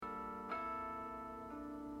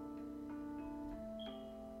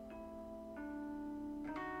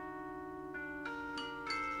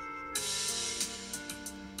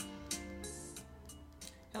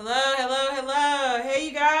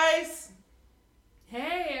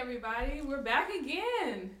everybody. We're back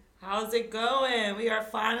again. How's it going? We are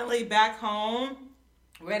finally back home,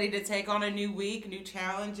 ready to take on a new week, new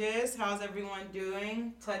challenges. How's everyone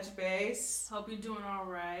doing? Touch base. Hope you're doing all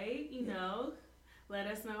right. Let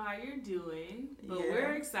us know how you're doing. But Yeah.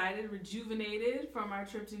 we're excited, rejuvenated from our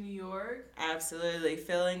trip to New York. Absolutely.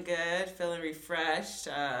 Feeling good, feeling refreshed.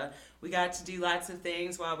 We got to do lots of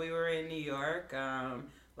things while we were in New York.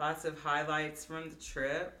 Lots of highlights from the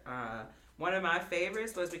trip. One of my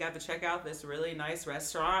favorites was we got to check out this really nice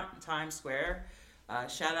restaurant in Times Square.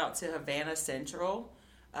 Shout out to Havana Central.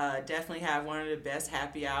 Definitely have one of the best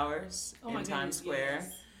happy hours in Times Square.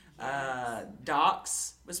 Yes.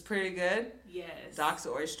 Doc's was pretty good. Yes. Doc's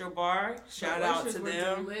Oyster Bar. Shout out to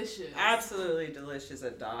them. Delicious. Absolutely delicious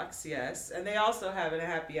at Doc's, yes. And they also have a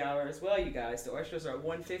happy hour as well, you guys. The oysters are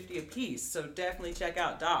 $1.50 a piece, so definitely check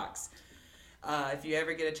out Doc's if you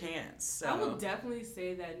ever get a chance. So. I will definitely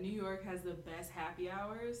say that New York has the best happy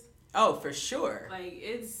hours. Oh, for sure. Like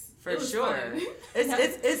it's For sure. fun.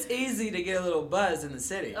 It's easy to get a little buzz in the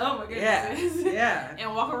city. Oh my goodness. Yeah.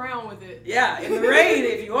 And walk around with it. Yeah, in the rain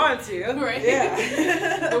if you want to. Right.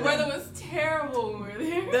 Yeah. The weather was terrible when we were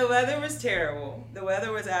there. The weather was terrible. The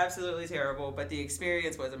weather was absolutely terrible, but the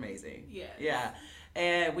experience was amazing. Yeah. Yeah.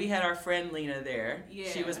 And we had our friend Lena there.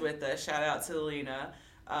 Yeah. She was with us. Shout out to Lena.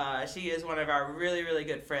 She is one of our really, really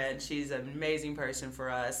good friends. She's an amazing person for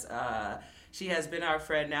us. She has been our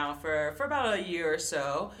friend now for about a year or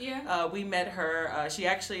so. Yeah. We met her. She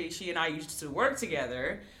and I used to work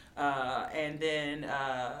together. And then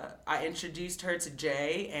I introduced her to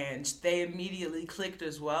Jay, and they immediately clicked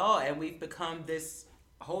as well. And we've become this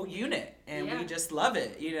whole unit, and we just love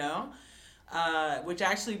it, which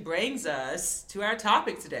actually brings us to our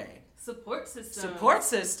topic today. Support systems. Support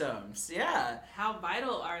systems, yeah. How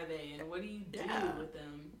vital are they, and what do you do with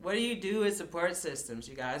them? What do you do with support systems,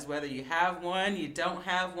 you guys? Whether you have one, you don't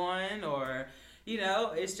have one, or,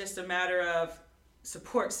 it's just a matter of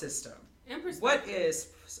support system. What is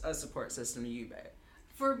a support system to you, babe?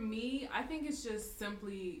 For me, I think it's just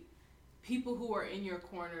simply people who are in your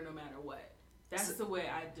corner no matter what. That's the way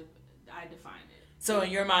I define it. So in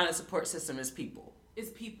your mind, a support system is people? It's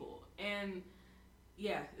people. And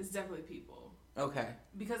yeah, it's definitely people. Okay.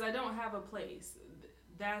 Because I don't have a place.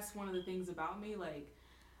 That's one of the things about me. Like,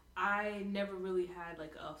 I never really had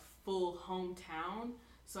like a full hometown,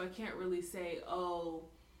 so I can't really say,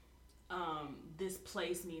 this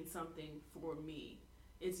place means something for me.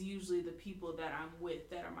 It's usually the people that I'm with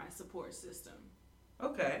that are my support system.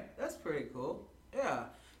 Okay, that's pretty cool. Yeah.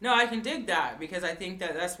 No, I can dig that because I think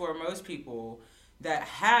that that's where most people that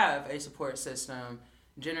have a support system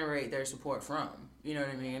generate their support from. You know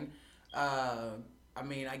what I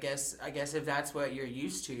mean? I guess if that's what you're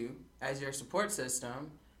used to as your support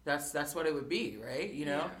system, that's what it would be, right?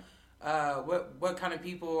 What kind of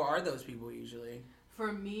people are those people usually?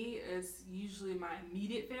 For me, it's usually my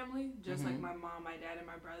immediate family, just like my mom, my dad, and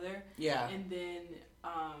my brother. Yeah. And then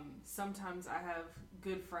sometimes I have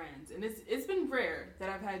good friends, and it's been rare that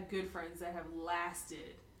I've had good friends that have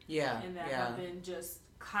lasted. Yeah. And that have been just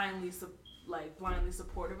kindly blindly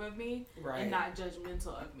supportive of me, right, and not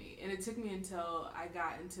judgmental of me. And it took me until I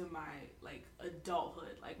got into my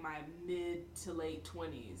adulthood, like my mid to late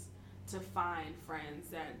 20s, to find friends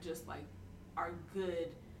that just are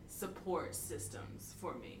good support systems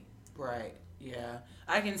for me. Right. Yeah.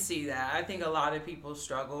 I can see that. I think a lot of people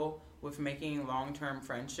struggle with making long-term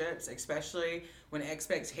friendships, especially when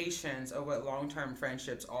expectations of what long-term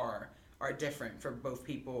friendships are different for both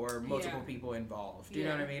people or multiple people involved. You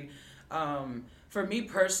know what I mean? For me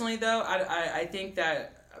personally, though, I think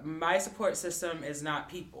that my support system is not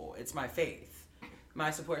people. It's my faith.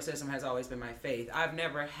 My support system has always been my faith. I've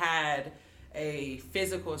never had a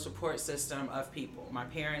physical support system of people. My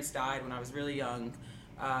parents died when I was really young.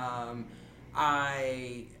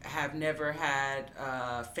 I have never had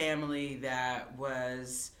a family that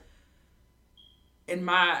was in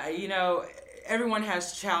my, everyone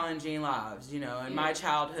has challenging lives, and my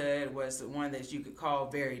childhood was one that you could call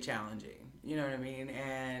very challenging, you know what I mean?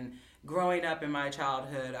 And growing up in my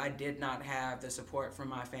childhood, I did not have the support from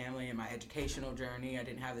my family in my educational journey. I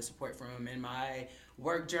didn't have the support from them in my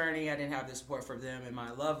work journey. I didn't have the support from them in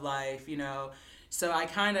my love life, So I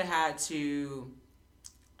kind of had to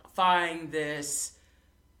find this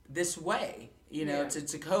way,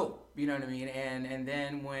 to cope, you know what I mean? And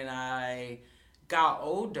then when I got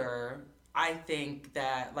older, I think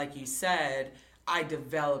that, like you said, I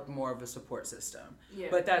developed more of a support system. Yeah.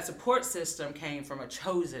 But that support system came from a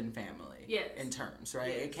chosen family in terms,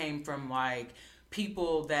 right? Yes. It came from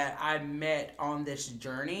people that I met on this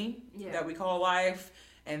journey that we call life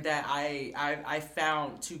and that I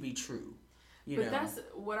found to be true. But that's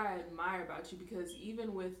what I admire about you, because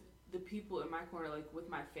even with the people in my corner, like with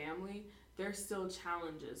my family, there's still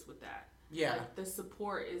challenges with that. Yeah. Like the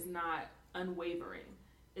support is not unwavering.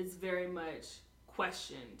 It's very much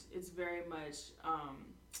questioned. It's very much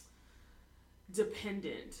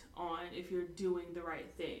dependent on if you're doing the right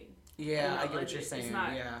thing. Yeah, I get what you're saying. It's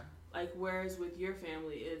not, like, whereas with your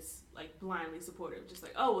family, it's like blindly supportive. Just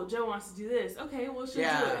like, oh, well, Joe wants to do this. Okay, well, she'll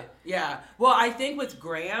do it. Yeah. Well, I think with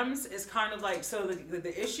Grams, it's kind of like, so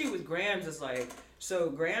the issue with Grams is like, so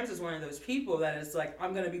Grams is one of those people that is like,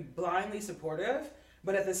 I'm going to be blindly supportive,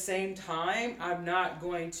 but at the same time, I'm not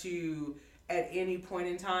going to, at any point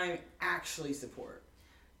in time, actually support.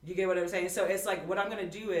 You get what I'm saying? So it's like, what I'm going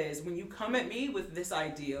to do is, when you come at me with this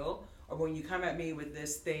ideal, or when you come at me with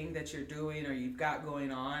this thing that you're doing or you've got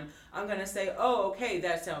going on, I'm going to say, oh, okay,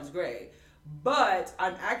 that sounds great. But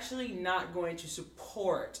I'm actually not going to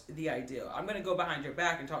support the ideal. I'm going to go behind your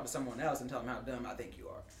back and talk to someone else and tell them how dumb I think you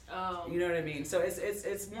are. Oh. You know what I mean? So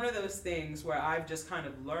it's one of those things where I've just kind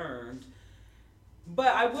of learned. But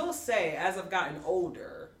I will say, as I've gotten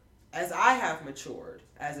older, as I have matured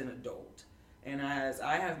as an adult, and as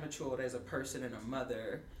I have matured as a person and a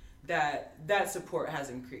mother, that support has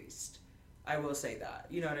increased. I will say that.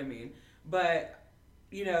 You know what I mean? But,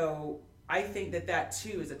 you know, I think that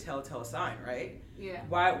too is a telltale sign, right? Yeah.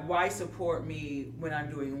 Why support me when I'm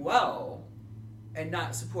doing well and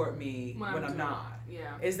not support me when I'm not?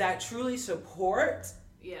 Yeah. Is that truly support?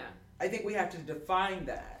 Yeah. I think we have to define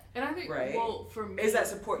that. And I think, right? Well, for me, is that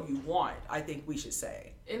support you want? I think we should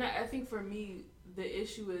say. And I think for me, the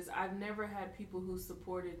issue is I've never had people who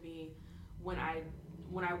supported me when I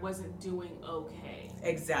wasn't doing okay.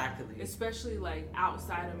 Exactly. Especially like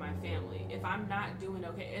outside of my family. If I'm not doing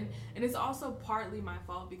okay, and it's also partly my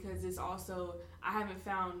fault, because it's also, I haven't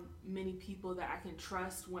found many people that I can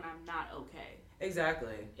trust when I'm not okay.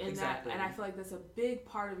 Exactly. And I feel like that's a big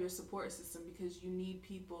part of your support system, because you need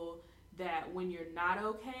people that when you're not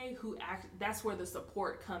okay, that's where the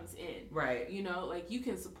support comes in. Right. You know, like you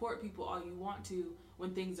can support people all you want to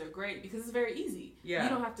when things are great, because it's very easy. Yeah. You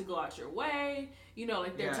don't have to go out your way. You know,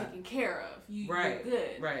 like they're taken care of. You're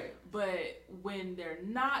good. Right. But when they're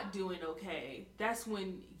not doing okay, that's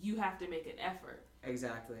when you have to make an effort.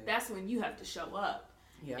 Exactly. That's when you have to show up.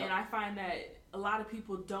 Yeah. And I find that a lot of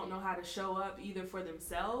people don't know how to show up either for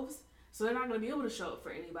themselves, so they're not going to be able to show up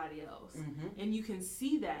for anybody else. Mm-hmm. And you can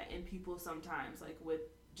see that in people sometimes, like with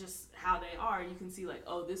just how they are. You can see like,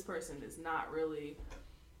 oh, this person is not really,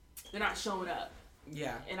 they're not showing up.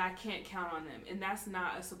 Yeah. And I can't count on them. And that's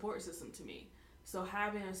not a support system to me. So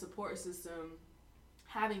having a support system,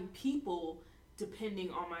 having people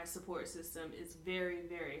depending on my support system is very,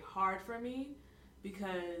 very hard for me,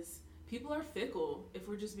 because people are fickle, if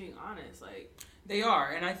we're just being honest. Like, they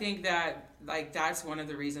are. And I think that like that's one of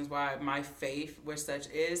the reasons why my faith was such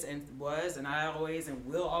is and was, and I always and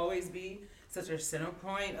will always be such a center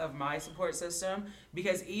point of my support system,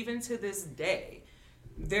 because even to this day,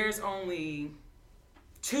 there's only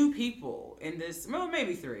two people in this, well,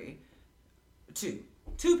 maybe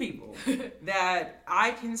two people that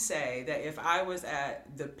I can say that if I was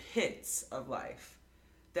at the pits of life,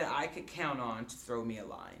 that I could count on to throw me a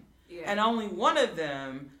line. yeah. And only one of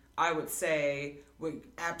them, I would say, would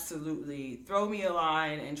absolutely throw me a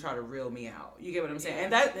line and try to reel me out. You get what I'm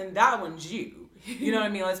saying? Yeah. And that one's you. You know what I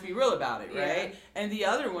mean? Let's be real about it, right? Yeah. And the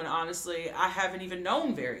other one, honestly, I haven't even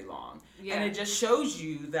known very long. Yeah. And it just shows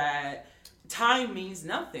you that time means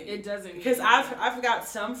nothing. It doesn't. Because I've got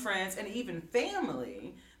some friends and even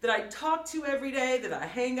family that I talk to every day, that I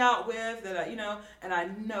hang out with, that I, you know, and I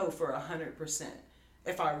know for 100%,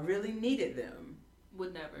 if I really needed them,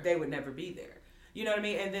 they would never be there. You know what I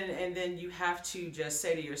mean? And then you have to just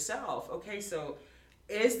say to yourself, okay, so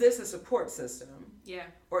is this a support system? Yeah.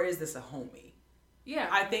 Or is this a homie? Yeah.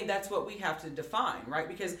 I think that's what we have to define, right?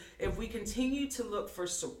 Because if we continue to look for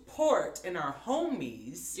support in our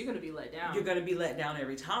homies, you're going to be let down. You're going to be let down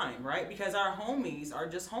every time, right? Because our homies are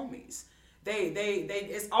just homies. They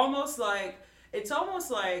it's almost like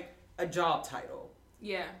a job title.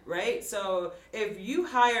 Yeah. Right? So if you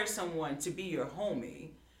hire someone to be your homie,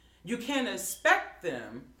 you can't expect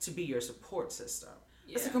them to be your support system.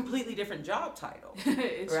 Yeah. It's a completely different job title.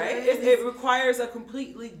 Right? Sure it requires a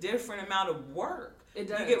completely different amount of work. It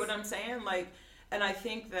does. You get what I'm saying? Like, and I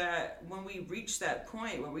think that when we reach that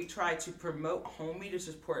point where we try to promote homie to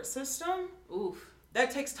support system, that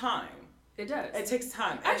takes time. It does. It takes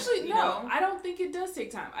time. Actually, no, I don't think it does take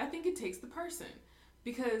time. I think it takes the person.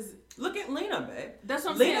 Because look at Lena, babe. That's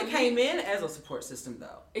what I'm saying. Lena came in as a support system,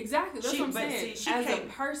 though. Exactly. That's what I'm saying. See, as a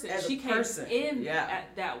person, she came in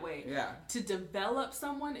that way. Yeah. To develop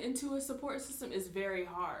someone into a support system is very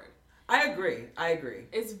hard. I agree.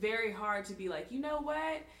 It's very hard to be like, you know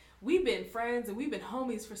what? We've been friends and we've been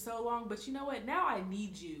homies for so long, but you know what? Now I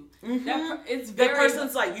need you. Mm-hmm. It's very. That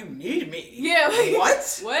person's like, you need me. Yeah. Like,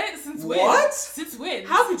 what? What? Since when? What? Since when?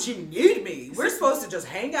 How could you need me? We're supposed to just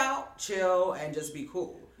hang out, chill, and just be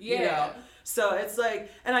cool. Yeah. You know? So it's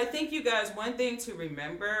like, and I think you guys, one thing to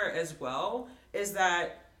remember as well is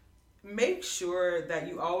that make sure that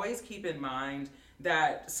you always keep in mind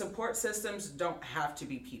that support systems don't have to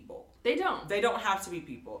be people. They don't. They don't have to be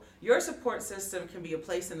people. Your support system can be a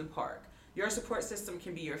place in the park. Your support system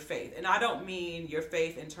can be your faith. And I don't mean your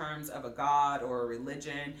faith in terms of a God or a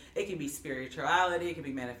religion. It can be spirituality. It can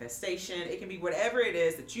be manifestation. It can be whatever it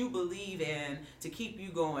is that you believe in to keep you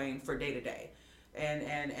going for day to day.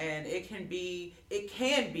 And it can be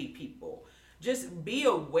people. Just be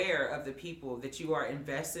aware of the people that you are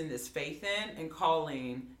investing this faith in and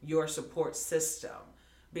calling your support system.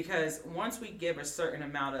 Because once we give a certain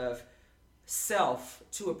amount of self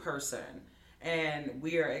to a person and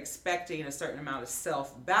we are expecting a certain amount of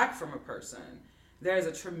self back from a person, there's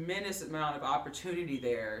a tremendous amount of opportunity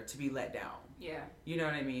there to be let down. Yeah. You know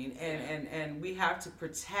what I mean? And we have to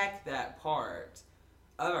protect that part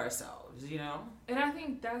of ourselves, you know? And I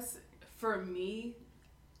think that's, for me,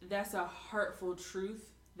 that's a hurtful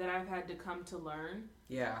truth that I've had to come to learn.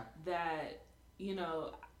 Yeah. That, you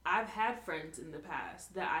know, I've had friends in the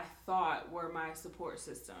past that I thought were my support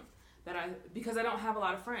system. Because I don't have a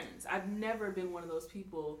lot of friends. I've never been one of those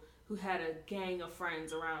people who had a gang of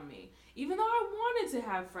friends around me. Even though I wanted to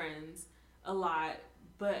have friends a lot,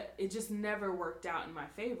 but it just never worked out in my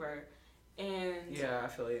favor. And yeah, I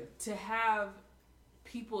feel you. To have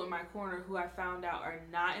people in my corner who I found out are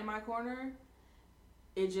not in my corner,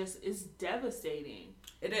 it just is devastating.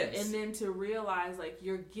 It is. And then to realize like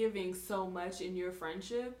you're giving so much in your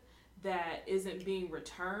friendship that isn't being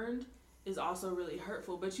returned is also really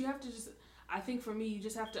hurtful. But you have to I think for me, you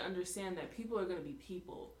just have to understand that people are going to be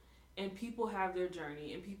people. And people have their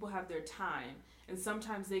journey and people have their time. And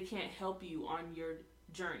sometimes they can't help you on your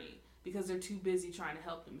journey because they're too busy trying to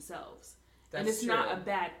help themselves. That's and it's true. not a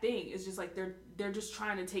bad thing. It's just like they're just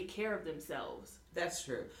trying to take care of themselves. That's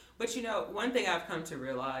true. But you know, one thing I've come to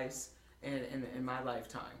realize in my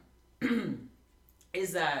lifetime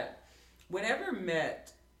is that whenever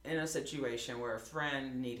met in a situation where a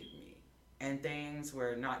friend needed me and things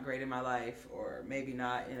were not great in my life or maybe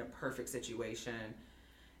not in a perfect situation,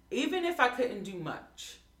 even if I couldn't do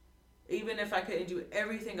much, even if I couldn't do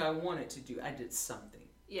everything I wanted to do, I did something.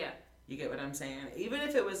 Yeah. You get what I'm saying? Even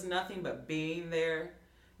if it was nothing but being there,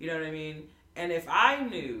 you know what I mean? And if I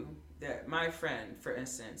knew that my friend, for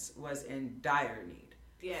instance, was in dire need,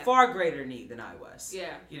 far greater need than I was,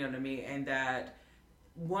 you know what I mean? And that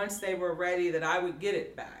once they were ready that I would get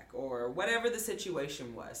it back or whatever the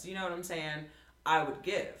situation was, you know what I'm saying? I would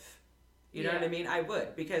give. You know what I mean? I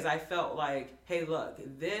would, because I felt like, hey, look,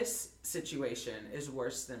 this situation is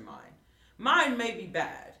worse than mine. Mine may be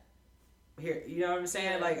bad. Here, you know what I'm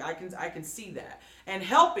saying? Yeah. Like I can see that, and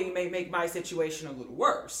helping may make my situation a little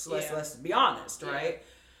worse. Let's be honest, right?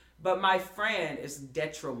 But my friend is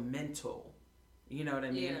detrimental. You know what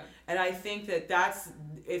I mean? Yeah. And I think that's,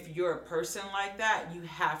 if you're a person like that, you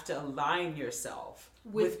have to align yourself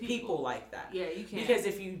with people like that. Yeah, you can. Because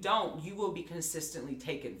if you don't, you will be consistently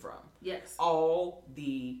taken from. Yes. All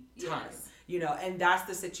the time. Yes. You know, and that's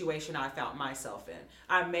the situation I found myself in.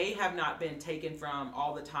 I may have not been taken from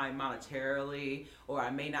all the time monetarily, or I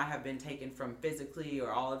may not have been taken from physically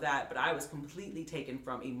or all of that, but I was completely taken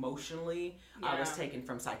from emotionally. I was taken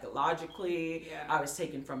from psychologically. I was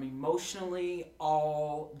taken from emotionally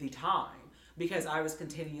all the time because I was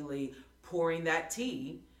continually pouring that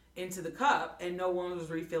tea into the cup and no one was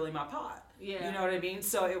refilling my pot. Yeah. You know what I mean?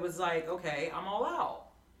 So it was like, okay, I'm all out.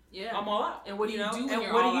 Yeah. I'm all out. And what do you do when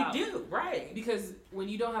you're what all do you out? do? Right. Because when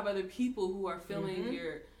you don't have other people who are filling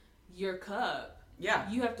your cup,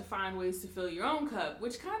 you have to find ways to fill your own cup,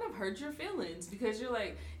 which kind of hurts your feelings because you're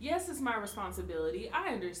like, yes, it's my responsibility. I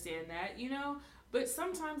understand that, you know, but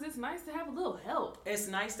sometimes it's nice to have a little help. It's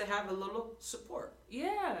nice to have a little support.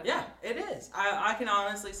 Yeah. Yeah, it is. I can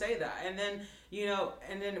honestly say that. And then, you know,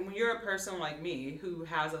 and then when you're a person like me who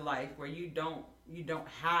has a life where you don't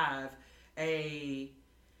have a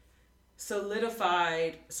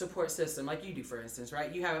solidified support system like you do, for instance,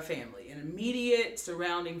 right? You have a family, an immediate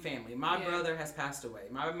surrounding family. My brother has passed away.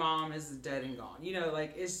 My mom is dead and gone. You know,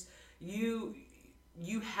 like it's you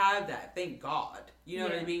have that, thank God. You know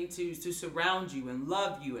what I mean? To surround you and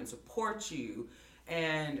love you and support you.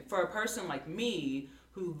 And for a person like me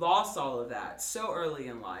who lost all of that so early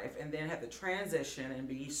in life and then had to transition and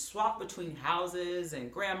be swapped between houses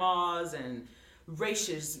and grandmas and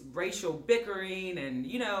racial bickering, and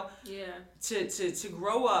to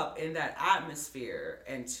grow up in that atmosphere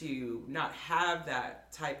and to not have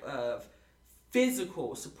that type of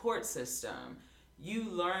physical support system, you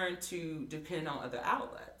learn to depend on other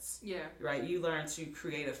outlets. Yeah. Right? You learn to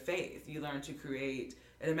create a faith. You learn to create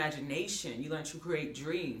an imagination. You learn to create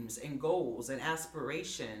dreams and goals and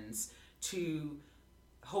aspirations to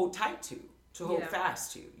hold tight to hold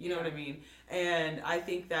fast to. You know what I mean? And I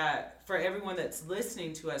think that for everyone that's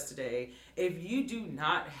listening to us today, if you do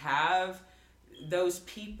not have those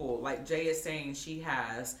people like Jay is saying she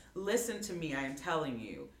has, listen to me, I am telling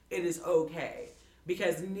you, it is okay,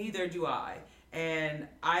 because neither do I. And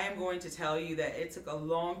I am going to tell you that it took a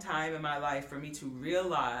long time in my life for me to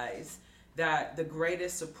realize that the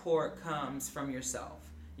greatest support comes from yourself,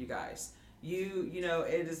 you guys. You know,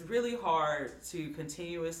 it is really hard to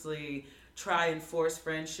continuously try and force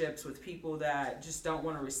friendships with people that just don't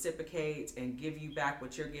want to reciprocate and give you back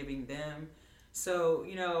what you're giving them. So,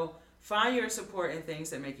 you know, find your support in things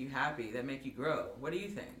that make you happy, that make you grow. What do you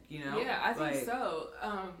think? You know? Yeah, I think so.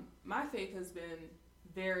 My faith has been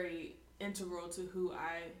very integral to who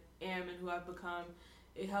I am and who I've become.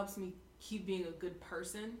 It helps me keep being a good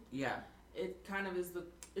person. Yeah. It kind of is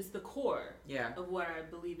the core of what I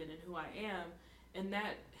believe in and who I am. And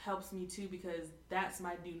that helps me too, because that's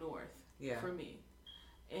my due north for me.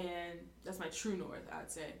 And that's my true north,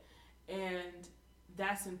 I'd say. And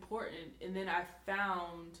that's important. And then I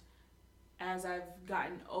found, as I've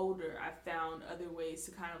gotten older, I found other ways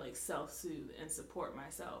to kind of like self-soothe and support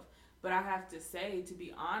myself. But I have to say, to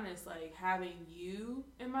be honest, like having you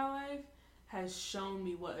in my life has shown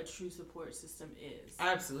me what a true support system is.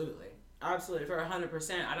 Absolutely. Absolutely. For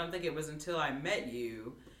 100%. I don't think it was until I met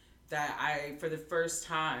you that I, for the first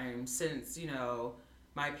time since, you know,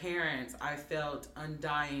 my parents, I felt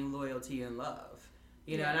undying loyalty and love.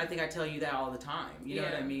 You know, and I think I tell you that all the time. You know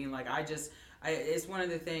what I mean? Like, it's one of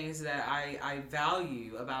the things that I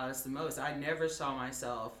value about us the most. I never saw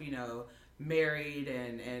myself, you know, married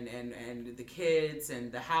and the kids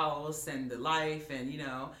and the house and the life and, you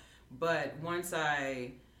know, but once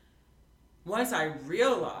I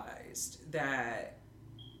realized that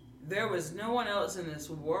there was no one else in this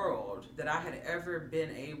world that I had ever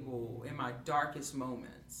been able, in my darkest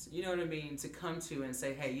moments, you know what I mean, to come to and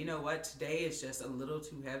say, hey, you know what, today is just a little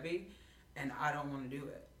too heavy and I don't want to do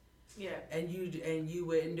it. Yeah. And you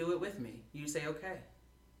wouldn't do it with me. You say, okay,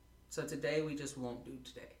 so today we just won't do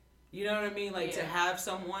today. You know what I mean? Like to have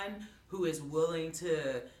someone who is willing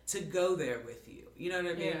to go there with you. You know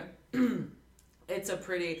what I mean? Yeah. It's a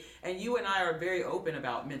pretty, and you and I are very open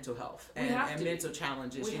about mental health and mental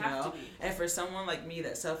challenges, you know? And for someone like me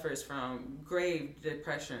that suffers from grave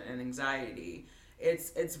depression and anxiety,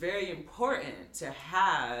 it's very important to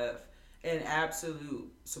have an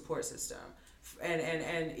absolute support system.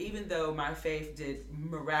 And even though my faith did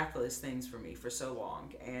miraculous things for me for so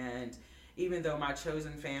long, and even though my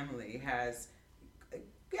chosen family has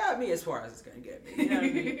got me as far as it's going to get me, you know what I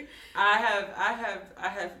mean?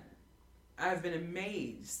 I have been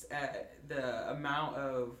amazed at the amount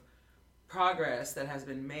of progress that has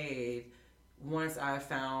been made once I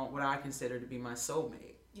found what I consider to be my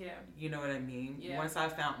soulmate. Yeah. You know what I mean? Yeah. Once I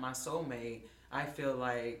found my soulmate, I feel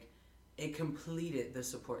like it completed the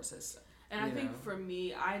support system. And I think for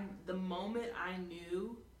me, the moment I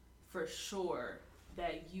knew for sure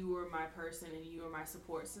that you were my person and you were my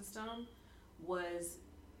support system was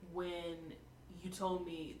when you told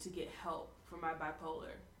me to get help for my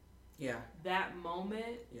bipolar. Yeah. That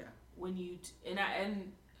moment. Yeah. When you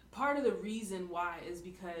and part of the reason why is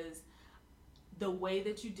because the way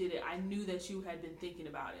that you did it, I knew that you had been thinking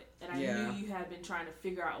about it, and I knew you had been trying to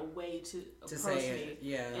figure out a way to approach me.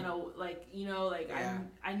 Yeah. And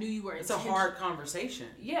I knew you were. It's a hard conversation.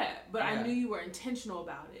 Yeah, but I knew you were intentional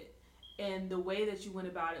about it, and the way that you went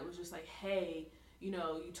about it was just like, hey, you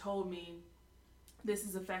know, you told me this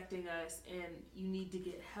is affecting us, and you need to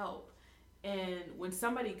get help. And when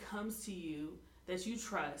somebody comes to you that you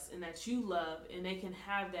trust and that you love, and they can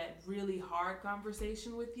have that really hard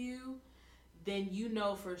conversation with you, then you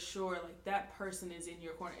know for sure, like, that person is in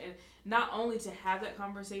your corner. And not only to have that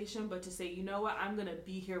conversation, but to say, you know what, I'm going to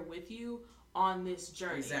be here with you on this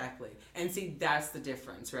journey. Exactly. And see, that's the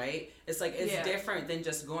difference, right? It's like, it's different than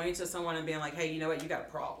just going to someone and being like, hey, you know what, you got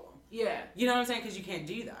a problem. Yeah. You know what I'm saying? Because you can't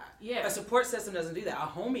do that. Yeah. A support system doesn't do that. A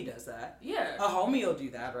homie does that. Yeah. A homie will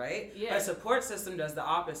do that, right? Yeah. A support system does the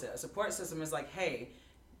opposite. A support system is like, hey,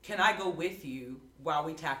 can I go with you while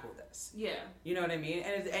we tackle this? Yeah. You know what I mean?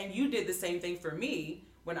 And you did the same thing for me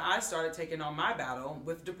when I started taking on my battle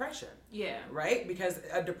with depression. Yeah. Right? Because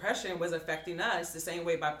depression was affecting us the same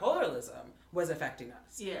way bipolarism was affecting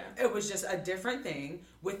us. Yeah. It was just a different thing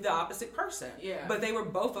with the opposite person. Yeah. But they were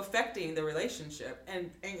both affecting the relationship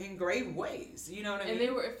and in grave ways. You know what I mean? And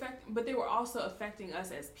they were also affecting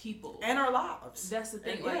us as people. And our lives. That's the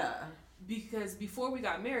thing. And, like, yeah. Because before we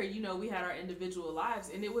got married, you know, we had our individual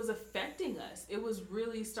lives and it was affecting us. It was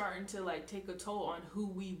really starting to like take a toll on who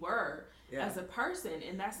we were as a person,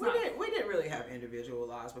 and that's we didn't really have individual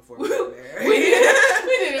lives before we got married. we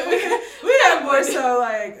didn't. We had more so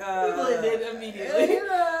like we blended immediately.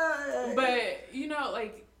 But you know,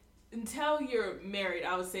 like until you're married,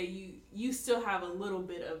 I would say you still have a little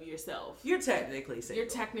bit of yourself. You're technically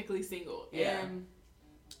single. Yeah. And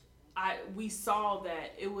we saw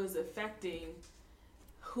that it was affecting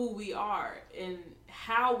who we are and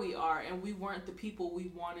how we are, and we weren't the people we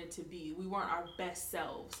wanted to be. We weren't our best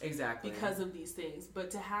selves. Exactly. Because of these things. But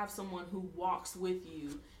to have someone who walks with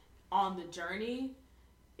you on the journey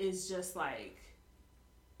is just like,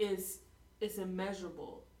 it's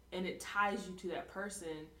immeasurable, and it ties you to that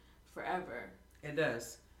person forever. It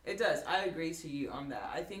does. I agree to you on that.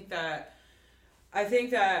 I think that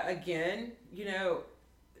again, you know,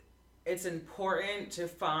 it's important to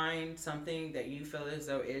find something that you feel as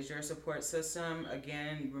though is your support system.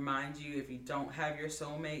 Again, remind you, if you don't have your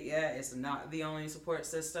soulmate yet, it's not the only support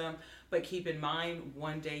system. But keep in mind,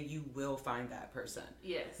 one day you will find that person.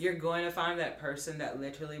 Yes. You're going to find that person that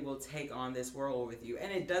literally will take on this world with you.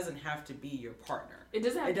 And it doesn't have to be your partner. It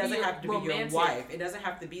doesn't have to be your wife. It doesn't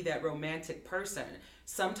have to be that romantic person.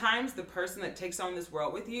 Sometimes the person that takes on this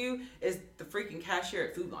world with you is the freaking cashier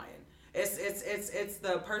at Food Lion. It's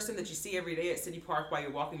the person that you see every day at City Park while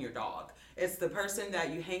you're walking your dog. It's the person that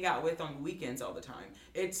you hang out with on weekends all the time.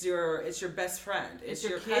 It's your best friend. It's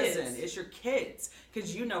your cousin. It's your kids.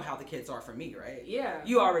 Because you know how the kids are for me, right? Yeah.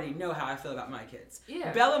 You already know how I feel about my kids.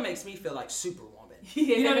 Yeah. Bella makes me feel like Superwoman.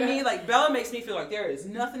 Yeah. You know what I mean? Like, Bella makes me feel like there is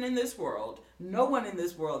nothing in this world, no one in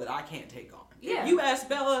this world that I can't take on. Yeah. If you ask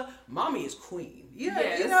Bella, mommy is queen. Yeah,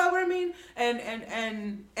 yes. You know what I mean?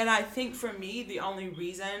 And I think for me, the only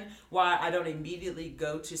reason why I don't immediately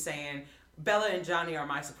go to saying Bella and Johnny are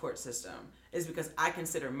my support system is because I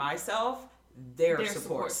consider myself their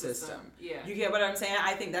support system. Yeah. You get what I'm saying?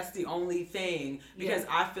 I think that's the only thing, because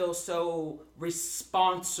I feel so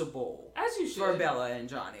responsible as you should for Bella and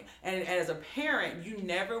Johnny. And as a parent, you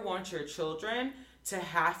never want your children to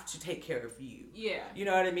have to take care of you. Yeah. You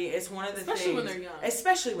know what I mean? It's one of the things. Especially when they're young.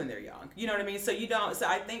 Especially when they're young. You know what I mean? So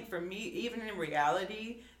I think for me, even in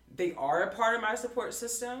reality, they are a part of my support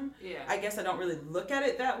system. Yeah. I guess I don't really look at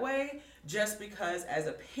it that way, just because as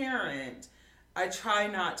a parent, I try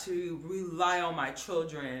not to rely on my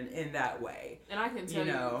children in that way. And I can tell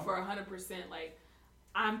you for 100%, like,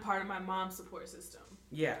 I'm part of my mom's support system.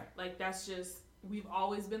 Yeah. Like, that's just, we've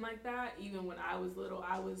always been like that. Even when I was little,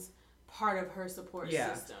 I was part of her support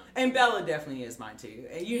system. And Bella definitely is mine too.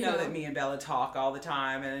 And you know that me and Bella talk all the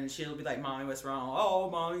time, and she'll be like, Mommy, what's wrong? Oh,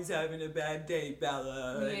 Mommy's having a bad day,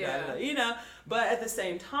 Bella. Yeah. You know, but at the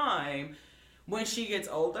same time, when she gets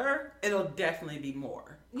older, it'll definitely be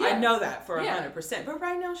more. Yeah. I know that for 100%. But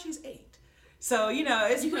right now she's 8. So, you know,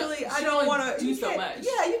 it's really, I don't want to do so much.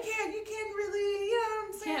 Yeah, you can't really, you know what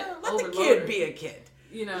I'm saying? Let the kid kid be a kid.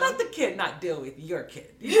 You know, let the kid not deal with your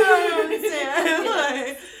kid. You know what I'm saying?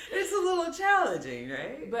 Like, it's a little challenging,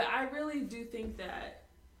 right? But I really do think that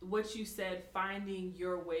what you said, finding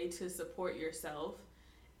your way to support yourself,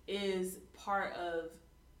 is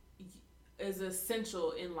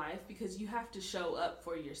essential in life, because you have to show up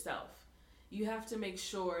for yourself. You have to make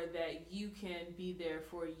sure that you can be there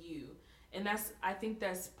for you. And I think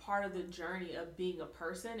that's part of the journey of being a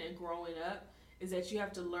person and growing up, is that you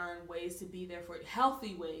have to learn ways to be there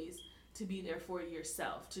healthy ways to be there for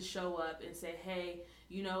yourself, to show up and say, hey,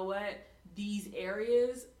 you know what? These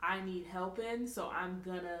areas I need help in, so I'm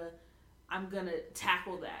gonna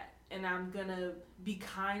tackle that, and I'm gonna be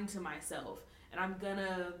kind to myself, and I'm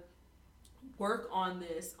gonna work on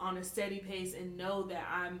this on a steady pace and know that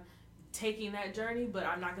I'm taking that journey, but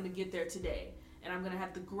I'm not gonna get there today, and I'm gonna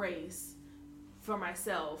have the grace for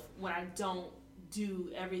myself when I don't do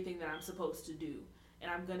everything that I'm supposed to do,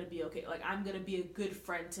 and I'm gonna be okay. Like, I'm gonna be a good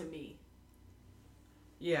friend to me.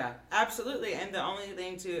 Yeah, absolutely. And the only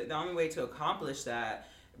way to accomplish that,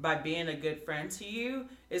 by being a good friend to you,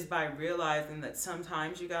 is by realizing that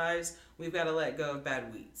sometimes, you guys, we've got to let go of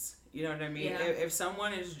bad weeds. You know what I mean? Yeah. If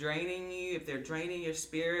someone is draining you, if they're draining your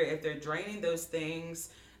spirit, if they're draining those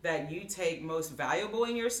things that you take most valuable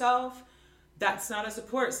in yourself, that's not a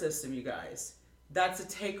support system, you guys. That's a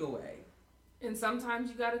takeaway. And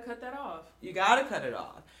sometimes you got to cut that off. You got to cut it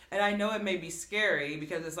off. And I know it may be scary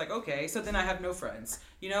because it's like, okay, so then I have no friends.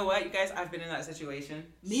 You know what, you guys? I've been in that situation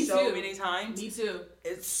so many times. Me too.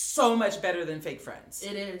 It's so much better than fake friends.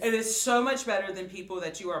 It is. It is so much better than people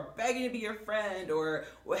that you are begging to be your friend or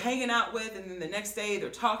hanging out with, and then the next day they're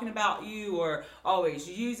talking about you or always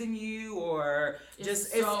using you, or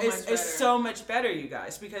it's so much better, you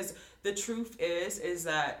guys. Because the truth is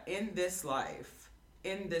that in this life,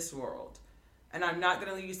 in this world, and I'm not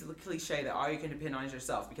going to use the cliche that all you can depend on is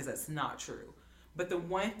yourself, because that's not true. But the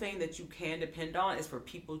one thing that you can depend on is for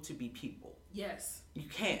people to be people. Yes. You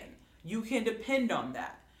can. You can depend on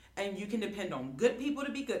that. And you can depend on good people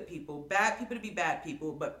to be good people, bad people to be bad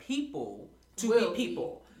people, but people to be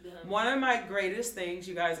people. One of my greatest things,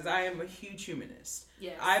 you guys, is I am a huge humanist.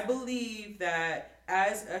 Yes. I believe that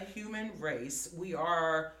as a human race, we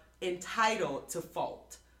are entitled to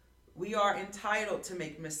fault. We are entitled to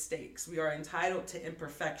make mistakes. We are entitled to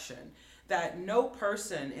imperfection. That no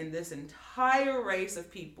person in this entire race of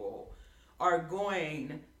people are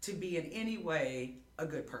going to be in any way a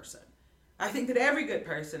good person. I think that every good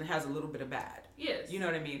person has a little bit of bad. Yes. You know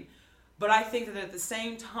what I mean? But I think that at the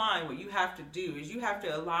same time, what you have to do is you have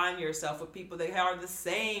to align yourself with people that are the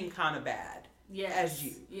same kind of bad as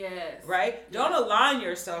you. Yes. Right? Yes. Don't align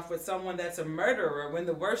yourself with someone that's a murderer when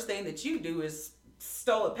the worst thing that you do is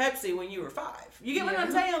stole a Pepsi when you were 5. You get what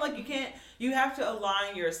I'm saying? Like, you have to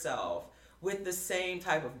align yourself with the same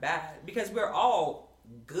type of bad, because we're all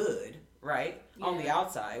good, right? Yeah. On the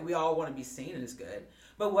outside, we all want to be seen as good.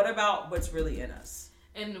 But what about what's really in us?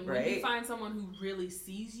 And when you find someone who really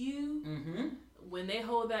sees you, when they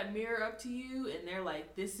hold that mirror up to you and they're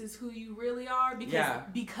like, this is who you really are,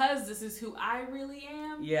 because this is who I really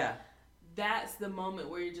am. Yeah. That's the moment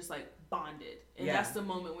where you're just like bonded. And that's the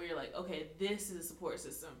moment where you're like, okay, this is a support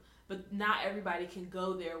system. But not everybody can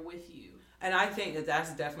go there with you. And I think that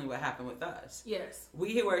that's definitely what happened with us. Yes.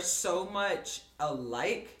 We were so much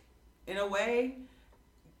alike in a way.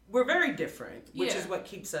 We're very different, which is what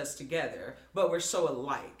keeps us together. But we're so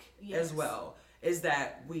alike as well, is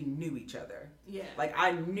that we knew each other. Yeah. Like,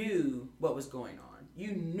 I knew what was going on.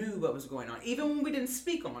 You knew what was going on. Even when we didn't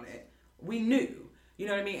speak on it, we knew. You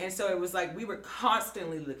know what I mean? And so it was like we were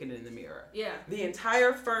constantly looking in the mirror. Yeah. The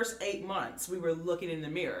entire first 8 months, we were looking in the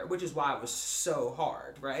mirror, which is why it was so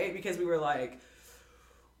hard, right? Because we were like,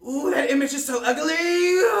 ooh, that image is so ugly.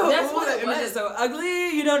 That image is so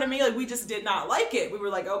ugly. You know what I mean? Like, we just did not like it. We were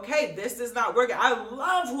like, okay, this is not working. I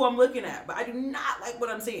love who I'm looking at, but I do not like what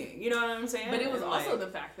I'm seeing. You know what I'm saying? But it was also the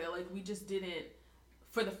fact that, like, we just didn't.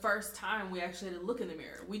 For the first time, we actually had to look in the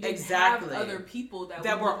mirror. We didn't have other people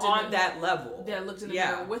that were on that level. That looked in the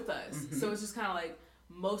mirror with us. Mm-hmm. So it's just kind of like,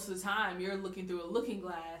 most of the time, you're looking through a looking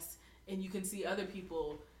glass, and you can see other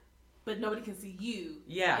people, but nobody can see you.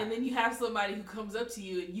 Yeah. And then you have somebody who comes up to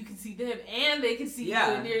you, and you can see them, and they can see you,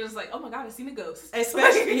 and you're just like, oh my God, I've seen a ghost.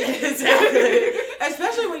 Especially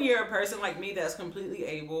when you're a person like me that's completely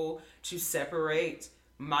able to separate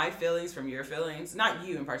my feelings from your feelings, not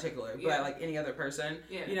you in particular, but like any other person.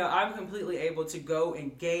 Yeah. You know, I'm completely able to go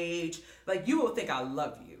engage. Like, you will think I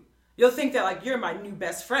love you. You'll think that, like, you're my new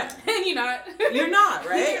best friend. And you're not. You're not,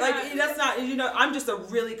 right? That's not, you know, I'm just a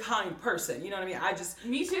really kind person. You know what I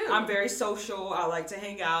mean? Me too. I'm very social. I like to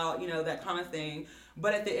hang out, you know, that kind of thing.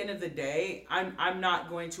 But at the end of the day, I'm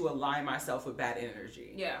not going to align myself with bad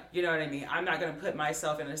energy. Yeah. You know what I mean? I'm not going to put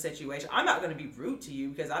myself in a situation. I'm not going to be rude to you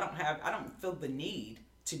because I don't feel the need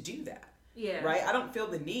to do that. Yeah. Right? I don't feel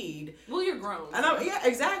the need. Well, you're grown. Yeah,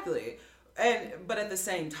 exactly. But at the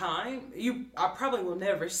same time, I probably will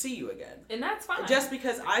never see you again. And that's fine. Just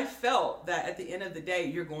because I felt that at the end of the day,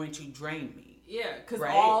 you're going to drain me. Yeah, because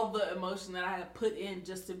all the emotion that I had put in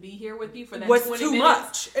just to be here with you for that 20 minutes.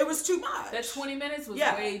 Much. It was too much. That 20 minutes was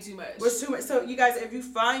way too much. It was too much. So, you guys, if you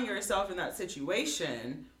find yourself in that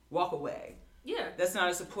situation, walk away. Yeah. That's not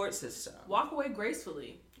a support system. Walk away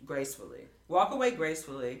gracefully. Gracefully. Walk away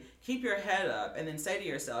gracefully. Keep your head up and then say to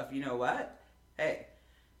yourself, you know what? Hey,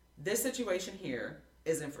 this situation here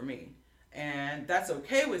isn't for me. And that's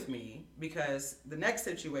okay with me because the next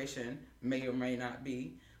situation may or may not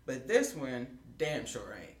be. But this one, damn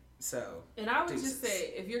sure ain't. So, and I would just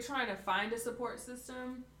say, if you're trying to find a support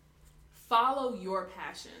system, follow your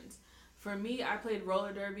passions. For me, I played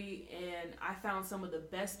roller derby, and I found some of the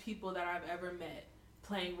best people that I've ever met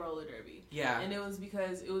playing roller derby. Yeah. And it was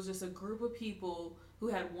because it was just a group of people who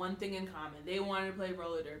had one thing in common. They wanted to play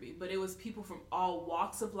roller derby, but it was people from all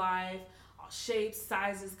walks of life, all shapes,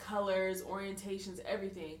 sizes, colors, orientations,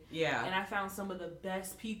 everything. Yeah. And I found some of the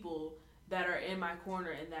best people that are in my corner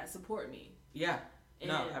and that support me. Yeah. And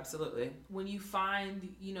no, absolutely. When you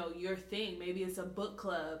find, you know, your thing, maybe it's a book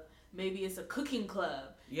club, maybe it's a cooking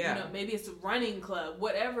club. Yeah. You know, maybe it's a running club,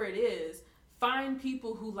 whatever it is. Find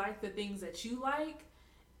people who like the things that you like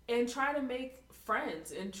and try to make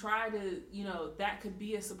friends and try to, you know, that could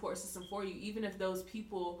be a support system for you. Even if those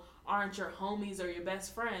people aren't your homies or your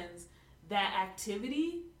best friends, that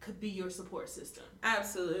activity could be your support system.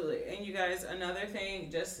 Absolutely. And you guys, another thing,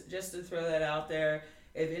 just to throw that out there,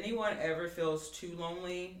 if anyone ever feels too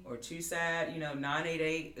lonely or too sad, you know,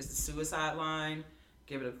 988 is the suicide line.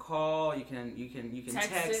 Give it a call. You can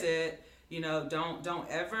text it. You know, don't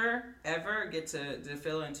ever get to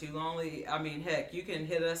feeling too lonely. I mean, heck, you can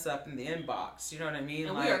hit us up in the inbox. You know what I mean?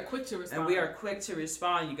 And like, we are quick to respond. And we are quick to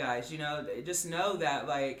respond, you guys. You know, just know that,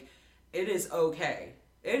 like, it is okay.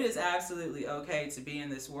 It is absolutely okay to be in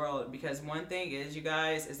this world, because one thing is, you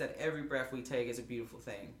guys, is that every breath we take is a beautiful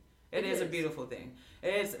thing. It is a beautiful thing.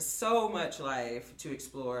 It is so much life to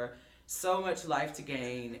explore, so much life to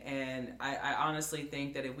gain, and I honestly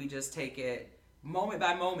think that if we just take it moment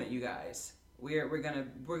by moment, you guys, we're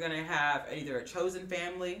gonna have either a chosen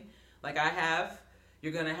family like I have,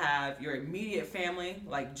 you're gonna have your immediate family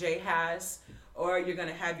like Jay has, or you're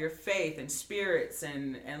gonna have your faith and spirits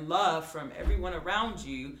and love from everyone around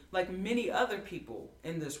you like many other people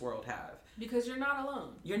in this world have. Because you're not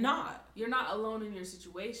alone. You're not. You're not alone in your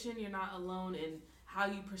situation. You're not alone in how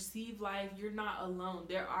you perceive life. You're not alone.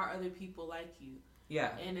 There are other people like you.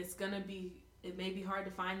 Yeah. And it may be hard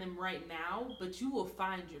to find them right now, but you will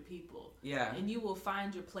find your people. Yeah. And you will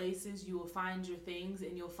find your places, you will find your things,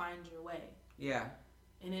 and you'll find your way. Yeah.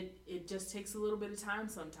 And it just takes a little bit of time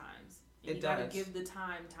sometimes. And It does. You gotta give the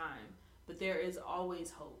time. But there is always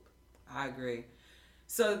hope. I agree.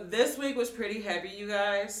 So this week was pretty heavy, you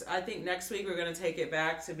guys. I think next week we're going to take it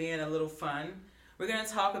back to being a little fun. We're going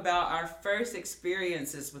to talk about our first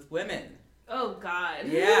experiences with women. Oh, God.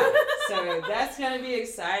 Yeah. So that's going to be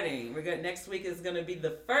exciting. Next week is going to be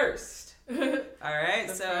the first. All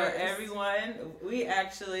right. So everyone, we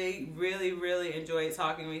actually really, really enjoyed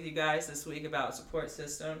talking with you guys this week about support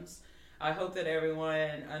systems. I hope that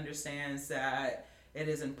everyone understands that it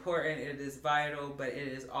is important, it is vital, but it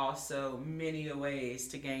is also many ways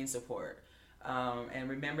to gain support. And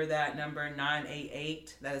remember that number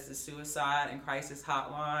 988, that is the Suicide and Crisis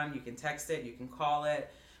Hotline. You can text it, you can call it.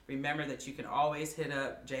 Remember that you can always hit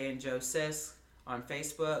up Jay and Joe Sis on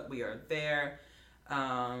Facebook. We are there.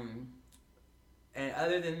 And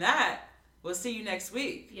other than that, we'll see you next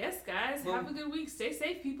week. Yes, guys. Have a good week. Stay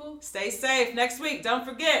safe, people. Stay safe. Next week, don't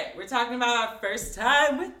forget, we're talking about our first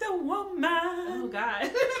time with the woman. Oh,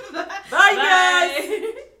 God. Bye,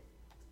 guys.